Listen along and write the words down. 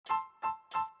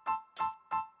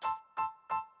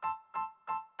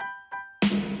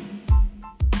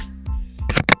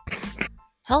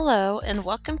Hello, and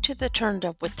welcome to the Turned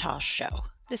Up with Tosh show.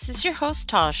 This is your host,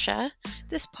 Tasha.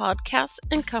 This podcast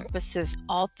encompasses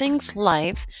all things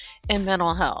life and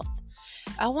mental health.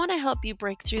 I want to help you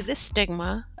break through the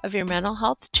stigma of your mental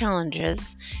health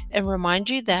challenges and remind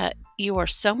you that you are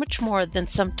so much more than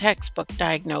some textbook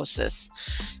diagnosis.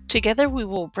 Together, we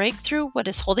will break through what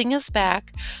is holding us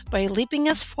back by leaping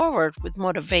us forward with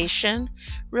motivation,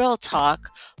 real talk,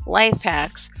 life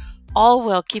hacks, all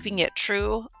while keeping it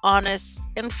true, honest,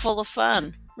 and full of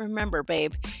fun. Remember,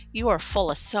 babe, you are full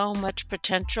of so much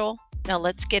potential. Now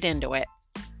let's get into it.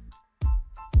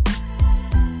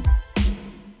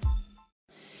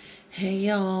 Hey,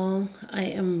 y'all. I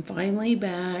am finally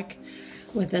back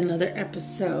with another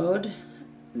episode.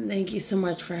 Thank you so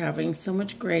much for having so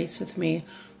much grace with me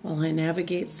while I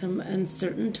navigate some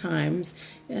uncertain times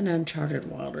in uncharted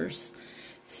waters.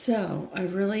 So, I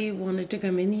really wanted to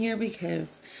come in here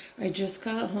because I just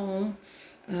got home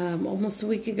almost a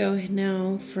week ago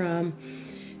now from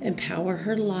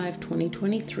EmpowerHER Live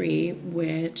 2023,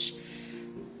 which,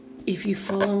 if you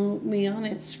follow me on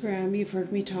Instagram, you've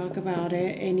heard me talk about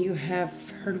it, and you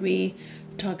have heard me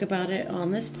talk about it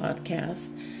on this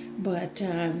podcast. But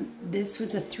this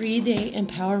was a 3-day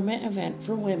empowerment event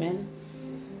for women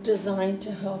designed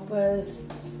to help us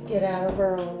get out of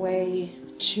our way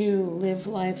to live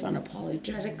life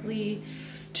unapologetically,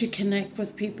 to connect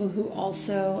with people who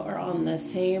also are on the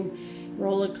same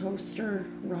roller coaster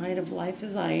ride of life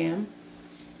as I am.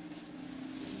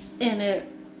 And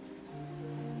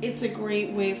it's a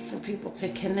great way for people to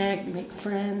connect, make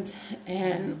friends,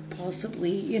 and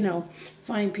possibly,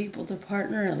 find people to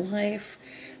partner in life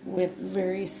with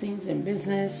various things in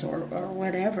business or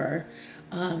whatever.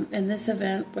 And this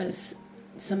event was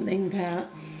something that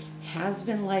has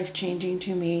been life-changing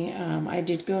to me. I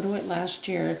did go to it last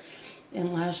year,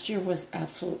 and last year was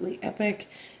absolutely epic.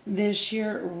 This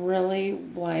year really,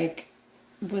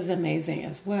 was amazing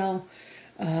as well.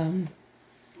 I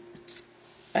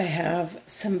have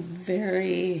some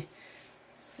very,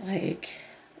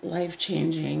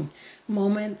 life-changing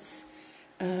moments,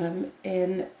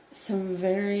 and some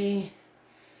very,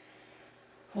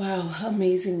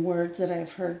 amazing words that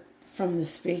I've heard from the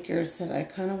speakers that I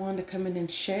kind of want to come in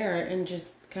and share and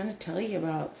just kind of tell you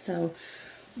about. So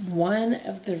one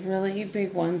of the really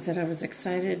big ones that I was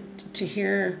excited to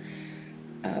hear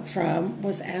from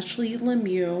was Ashley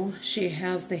Lemieux. She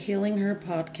has the Healing Her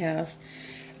podcast.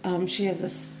 She has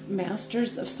a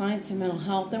Master's of Science in Mental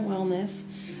Health and Wellness,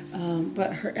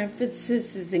 but her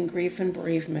emphasis is in grief and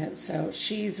bereavement. So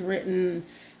she's written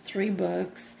 3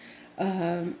 books,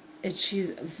 and she's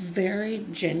very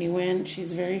genuine.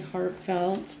 She's very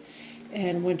heartfelt,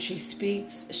 and when she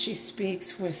speaks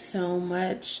with so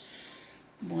much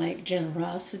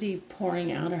generosity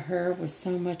pouring out of her, with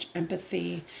so much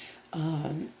empathy,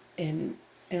 and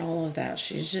all of that.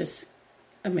 She's just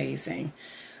amazing.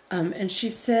 And she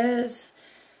says,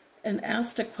 and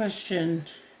asked a question,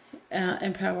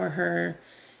 EmpowerHER,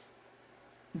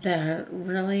 that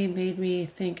really made me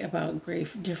think about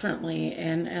grief differently.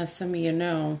 And as some of you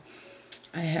know,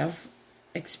 I have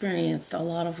experienced a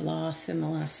lot of loss in the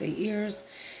last 8 years.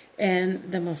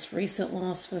 And the most recent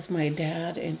loss was my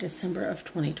dad in December of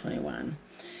 2021.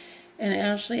 And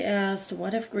Ashley asked,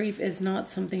 what if grief is not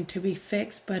something to be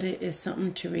fixed, but it is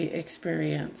something to be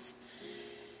experienced?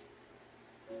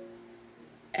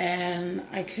 And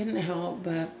I couldn't help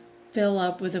but fill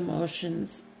up with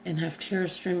emotions and have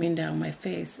tears streaming down my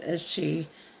face as she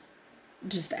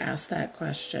just asked that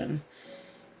question.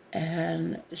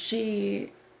 And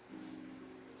she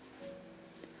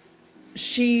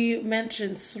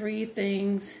mentions 3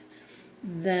 things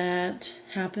that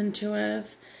happen to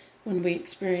us when we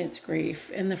experience grief.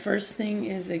 And the first thing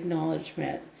is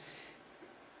acknowledgement.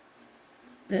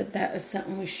 That is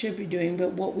something we should be doing,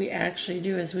 but what we actually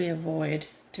do is we avoid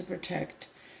to protect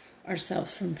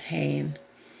ourselves from pain.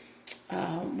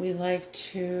 We like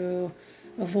to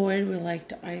avoid, we like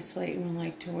to isolate, and we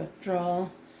like to withdraw.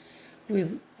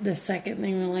 The second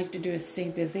thing we like to do is stay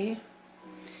busy.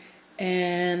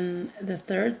 And the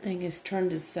third thing is turn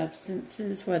to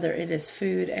substances, whether it is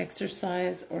food,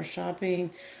 exercise, or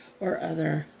shopping, or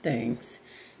other things.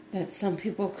 That some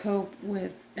people cope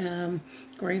with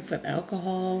grief with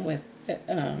alcohol, with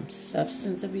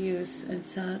substance abuse and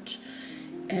such.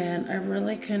 And I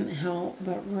really couldn't help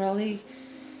but really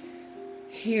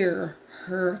hear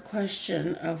her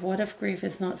question of what if grief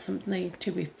is not something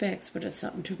to be fixed, but it's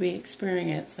something to be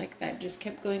experienced. That just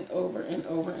kept going over and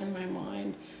over in my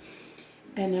mind.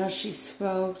 And as she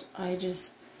spoke, I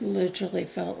just literally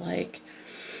felt like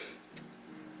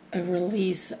a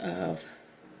release of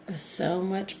so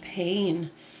much pain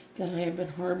that I have been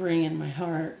harboring in my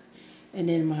heart. and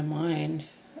in my mind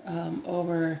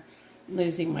over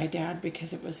losing my dad,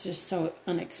 because it was just so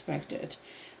unexpected.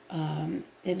 And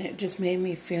it just made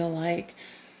me feel like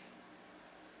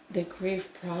the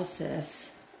grief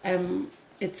process,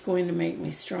 it's going to make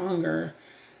me stronger,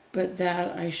 but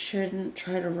that I shouldn't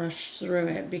try to rush through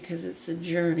it, because it's a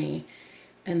journey,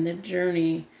 and the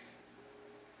journey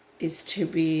is to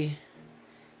be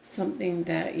something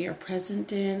that you're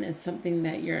present in and something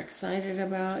that you're excited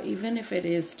about, even if it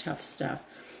is tough stuff.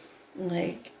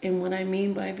 And what I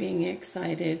mean by being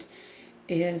excited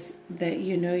is that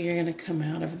you know you're going to come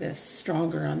out of this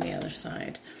stronger on the other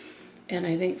side. And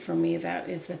I think for me, that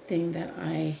is the thing that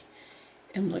I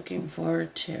am looking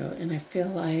forward to. And I feel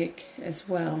like, as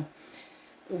well,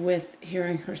 with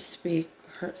hearing her speak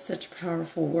such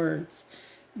powerful words,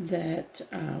 that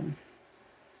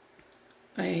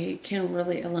I can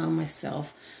really allow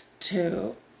myself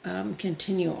to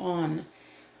continue on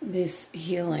this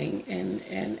healing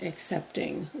and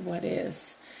accepting what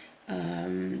is.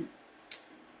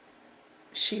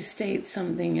 She states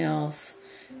something else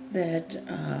that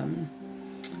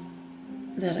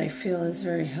that I feel is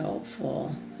very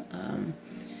helpful.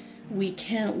 We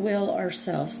can't will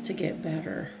ourselves to get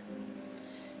better.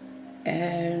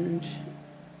 And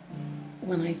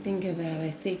when I think of that, I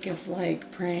think of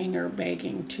like praying or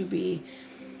begging to be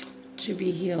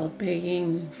healed,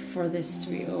 begging for this to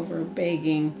be over,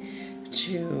 begging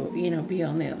to, be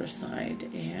on the other side.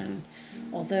 And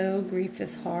although grief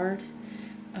is hard,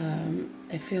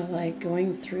 I feel like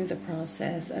going through the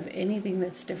process of anything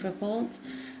that's difficult,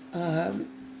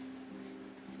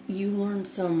 you learn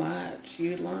so much.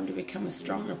 You learn to become a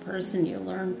stronger person. You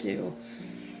learn to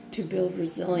build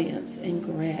resilience and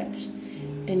grit.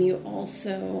 And you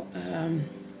also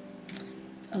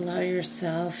allow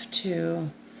yourself to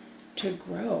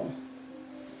grow.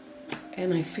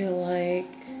 And I feel like,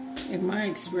 in my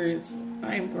experience,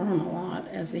 I've grown a lot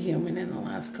as a human in the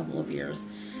last couple of years.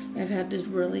 I've had to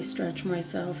really stretch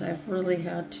myself. I've really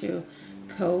had to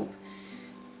cope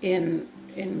in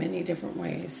many different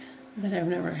ways that I've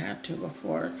never had to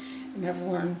before. And I've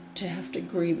learned to have to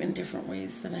grieve in different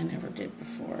ways that I never did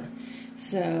before.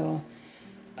 So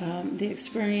the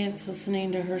experience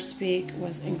listening to her speak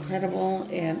was incredible,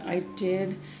 and I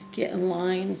did get in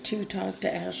line to talk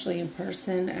to Ashley in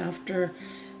person after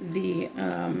the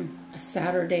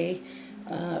Saturday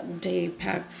day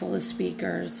packed full of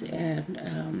speakers,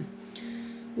 and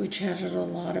we chatted a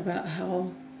lot about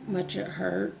how much it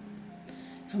hurt,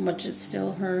 how much it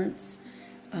still hurts.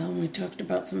 We talked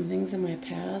about some things in my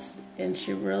past, and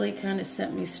she really kind of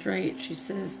set me straight. She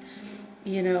says,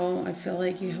 I feel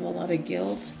like you have a lot of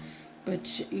guilt,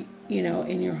 but,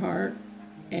 in your heart,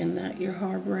 and that you're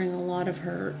harboring a lot of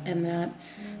hurt, and that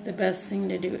the best thing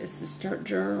to do is to start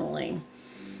journaling.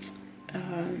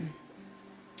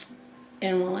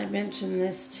 And while I mention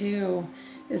this too,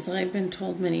 is I've been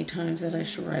told many times that I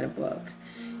should write a book.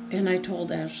 And I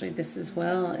told Ashley this as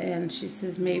well, and she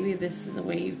says maybe this is a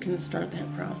way you can start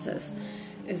that process,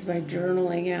 is by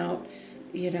journaling out,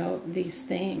 these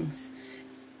things.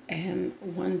 And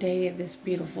one day this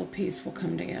beautiful piece will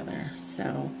come together.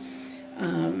 So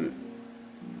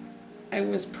I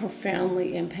was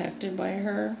profoundly impacted by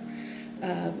her.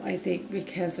 I think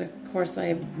because, of course,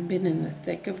 I've been in the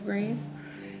thick of grief.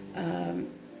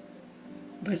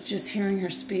 But just hearing her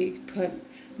speak put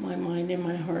my mind and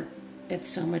my heart at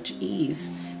so much ease,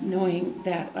 knowing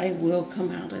that I will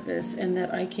come out of this and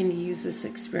that I can use this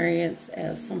experience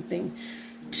as something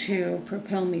to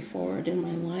propel me forward in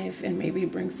my life and maybe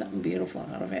bring something beautiful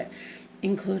out of it,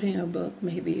 including a book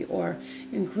maybe, or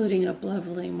including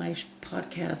up-leveling my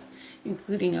podcast,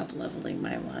 including up-leveling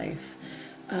my life.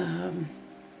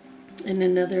 And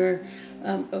another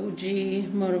OG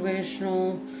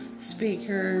motivational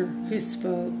speaker who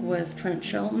spoke was Trent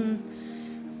Shelton.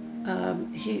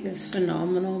 He is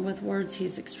phenomenal with words.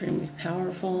 He's extremely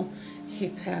powerful. He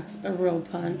packs a real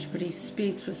punch, but he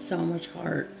speaks with so much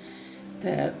heart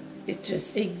that it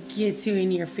gets you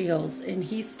in your feels. And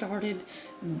he started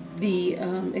the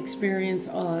experience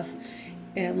off,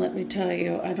 and let me tell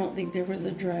you, I don't think there was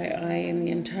a dry eye in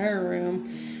the entire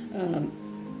room.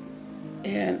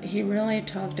 And he really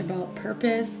talked about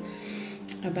purpose,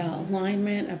 about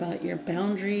alignment, about your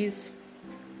boundaries,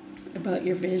 about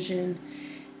your vision,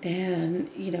 and,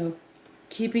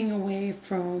 keeping away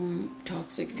from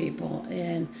toxic people.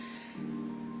 And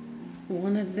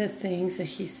one of the things that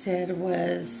he said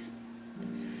was,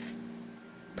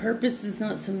 purpose is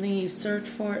not something you search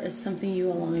for, it's something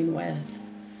you align with.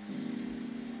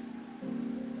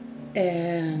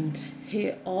 And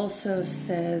he also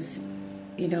says,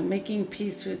 making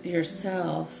peace with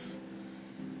yourself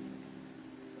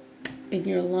in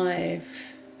your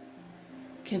life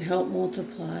can help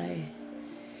multiply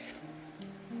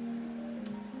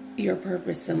your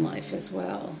purpose in life as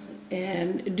well,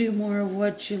 and do more of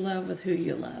what you love with who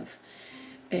you love.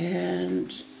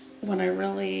 And when I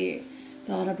really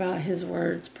thought about his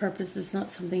words, purpose is not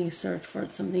something you search for,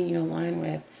 it's something you align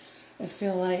with. I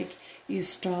feel like you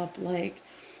stop like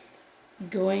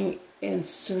going and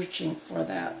searching for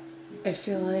that. I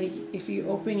feel like if you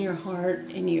open your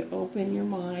heart and you open your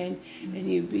mind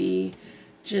and you be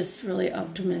just really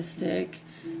optimistic,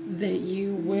 that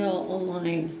you will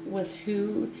align with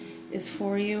who is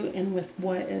for you and with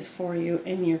what is for you,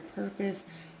 and your purpose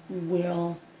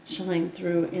will shine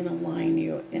through and align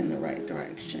you in the right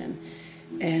direction.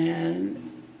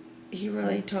 And he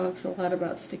really talks a lot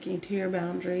about sticking to your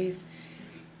boundaries,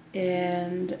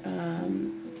 and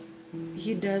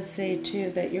he does say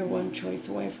too that you're one choice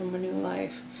away from a new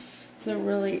life. So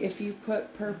really, if you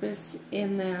put purpose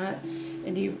in that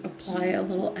and you apply a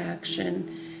little action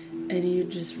and you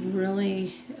just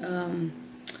really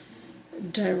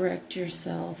direct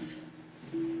yourself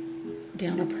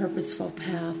down a purposeful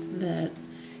path, that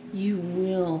you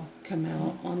will come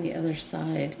out on the other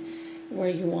side where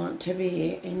you want to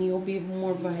be, and you'll be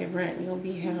more vibrant, you'll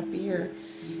be happier.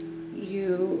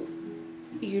 You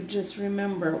just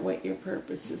remember what your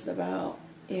purpose is about.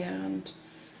 And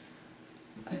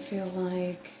I feel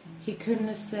like he couldn't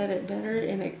have said it better,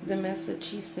 and the message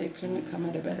he said couldn't have come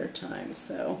at a better time.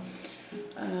 So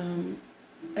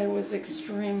I was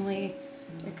extremely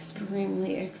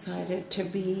excited to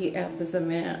be at this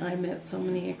event. I met so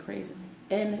many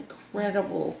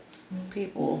incredible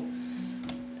people.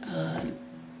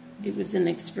 It was an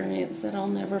experience that I'll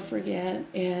never forget,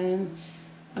 and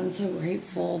I'm so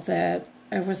grateful that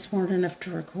I was smart enough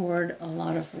to record a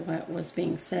lot of what was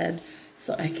being said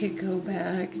so I could go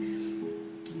back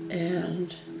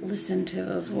and listen to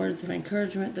those words of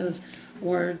encouragement, those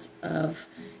words of,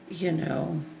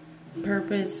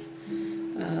 purpose,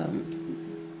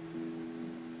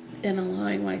 and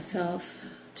allowing myself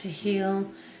to heal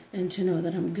and to know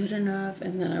that I'm good enough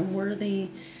and that I'm worthy,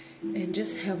 and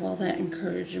just have all that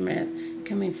encouragement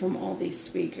coming from all these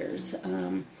speakers.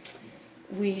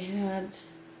 We had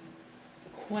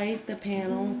quite the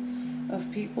panel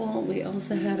of people. We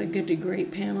also had a good to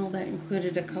great panel that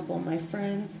included a couple of my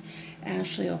friends,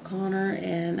 Ashley O'Connor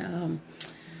and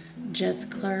Jess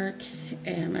Clark.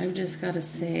 And I've just got to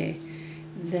say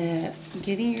that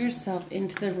getting yourself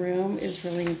into the room is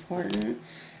really important,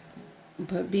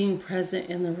 but being present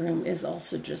in the room is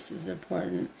also just as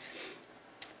important.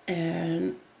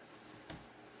 And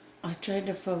I tried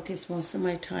to focus most of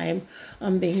my time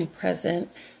on being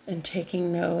present and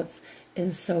taking notes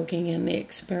and soaking in the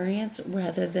experience,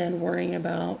 rather than worrying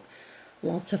about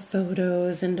lots of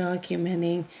photos and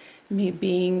documenting me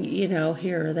being,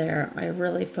 here or there. I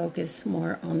really focus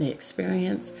more on the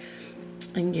experience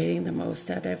and getting the most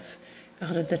out of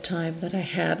the time that I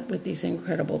had with these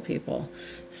incredible people.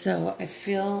 So I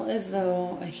feel as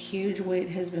though a huge weight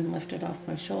has been lifted off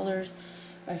my shoulders.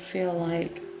 I feel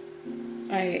like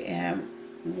I am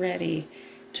ready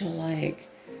to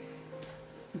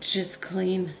just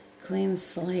clean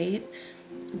slate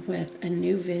with a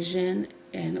new vision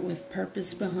and with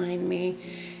purpose behind me,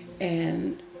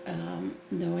 and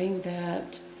knowing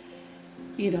that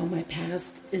my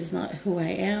past is not who I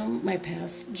am. My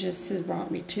past just has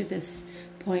brought me to this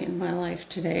point in my life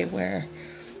today where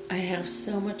I have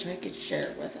so much I could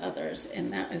share with others,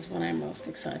 and that is what I'm most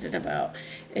excited about,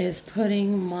 is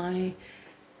putting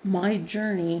my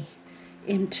journey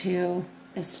into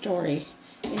a story,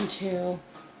 into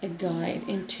a guide,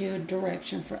 into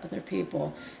direction for other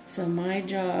people. So my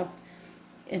job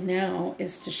now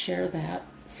is to share that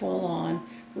full on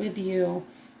with you,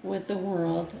 with the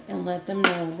world, and let them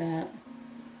know that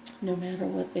no matter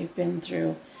what they've been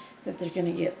through, that they're going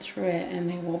to get through it and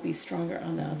they will be stronger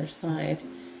on the other side.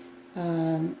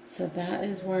 So that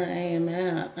is where I am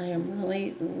at. I am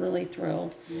really, really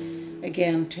thrilled,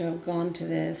 again, to have gone to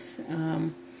this.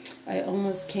 I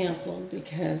almost canceled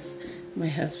because my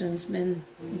husband's been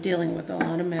dealing with a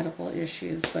lot of medical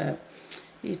issues, but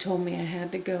he told me I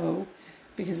had to go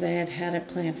because I had it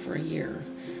planned for a year.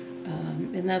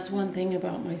 And that's one thing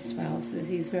about my spouse, is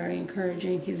he's very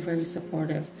encouraging, he's very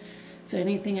supportive. So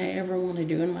anything I ever want to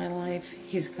do in my life,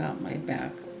 he's got my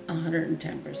back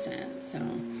 110%. So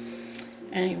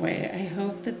anyway, I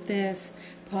hope that this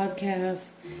podcast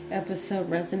episode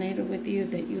resonated with you,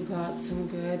 that you got some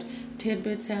good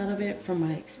tidbits out of it from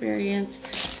my experience.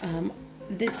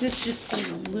 This is just a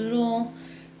little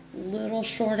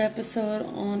short episode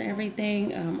on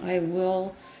everything. I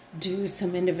will do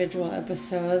some individual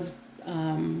episodes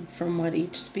from what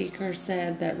each speaker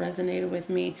said that resonated with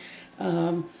me.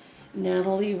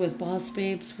 Natalie with Boss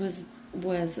Babes was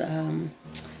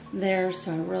there,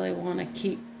 so I really want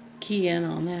to key in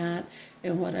on that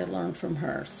and what I learned from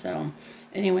her. So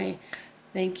anyway,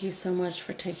 thank you so much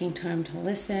for taking time to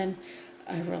listen.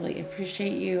 I really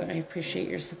appreciate you. I appreciate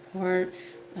your support.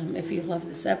 If you love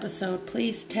this episode,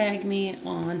 please tag me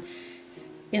on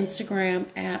Instagram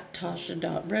at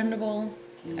tasha.brendable.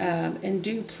 And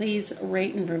do please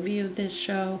rate and review this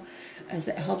show, as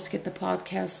it helps get the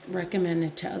podcast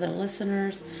recommended to other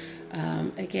listeners.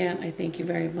 Again, I thank you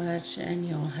very much, and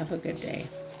y'all have a good day.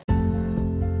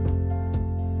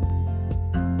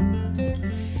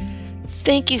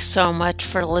 Thank you so much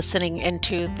for listening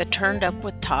into the Turned Up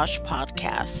with Tosh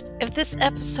podcast. If this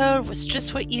episode was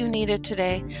just what you needed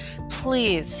today,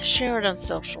 please share it on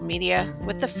social media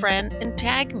with a friend and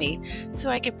tag me so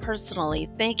I can personally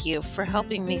thank you for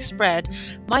helping me spread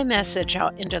my message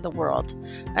out into the world.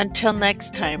 Until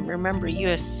next time, remember you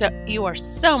are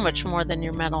so much more than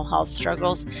your mental health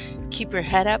struggles. Keep your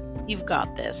head up. You've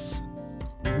got this.